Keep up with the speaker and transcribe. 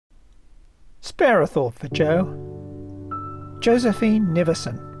Spare a thought for Jo. Josephine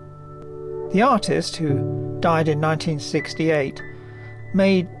Nivison. The artist, who died in 1968,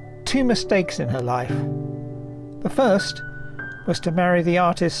 made two mistakes in her life. The first was to marry the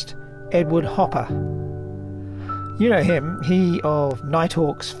artist Edward Hopper. You know him, he of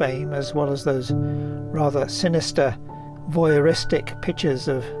Nighthawk's fame, as well as those rather sinister, voyeuristic pictures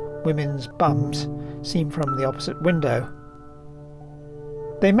of women's bums seen from the opposite window.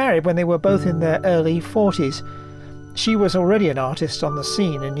 They married when they were both in their early 40s. She was already an artist on the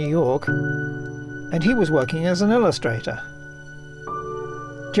scene in New York, and he was working as an illustrator.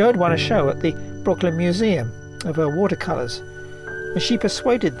 Jo had won a show at the Brooklyn Museum of her watercolours, and she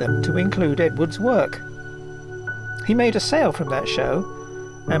persuaded them to include Edward's work. He made a sale from that show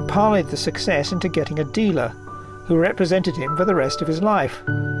and parlayed the success into getting a dealer who represented him for the rest of his life.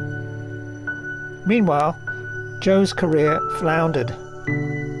 Meanwhile, Jo's career floundered.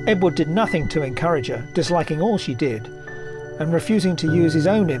 Edward did nothing to encourage her, disliking all she did, and refusing to use his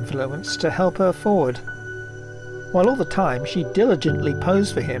own influence to help her forward. While all the time she diligently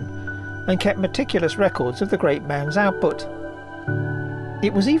posed for him and kept meticulous records of the great man's output.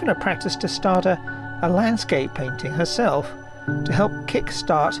 It was even a practice to start a landscape painting herself to help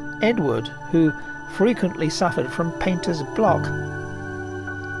kick-start Edward, who frequently suffered from painter's block.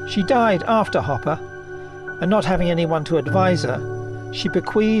 She died after Hopper, and not having anyone to advise her, she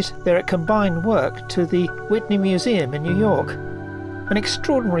bequeathed their combined work to the Whitney Museum in New York, an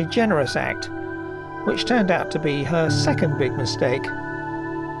extraordinarily generous act, which turned out to be her second big mistake.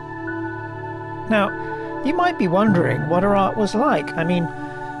 Now, you might be wondering what her art was like. I mean,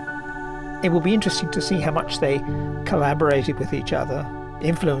 it will be interesting to see how much they collaborated with each other,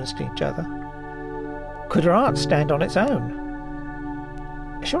 influenced each other. Could her art stand on its own?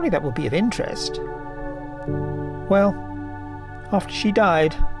 Surely that would be of interest. Well, after she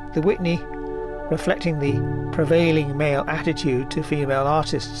died, the Whitney, reflecting the prevailing male attitude to female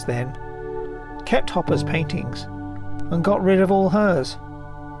artists then, kept Hopper's paintings and got rid of all hers.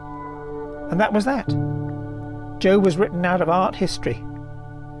 And that was that. Jo was written out of art history.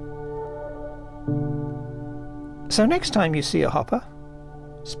 So next time you see a Hopper,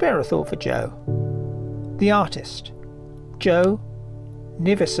 spare a thought for Jo. The artist, Jo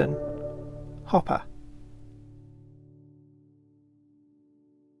Nivison Hopper.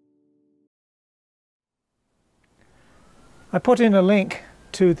 I put in a link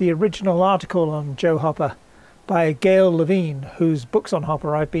to the original article on Jo Hopper by Gail Levin, whose books on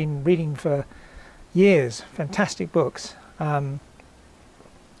Hopper I've been reading for years. Fantastic books.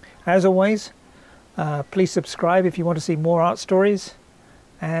 As always, please subscribe if you want to see more art stories,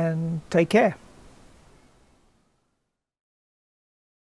 and take care.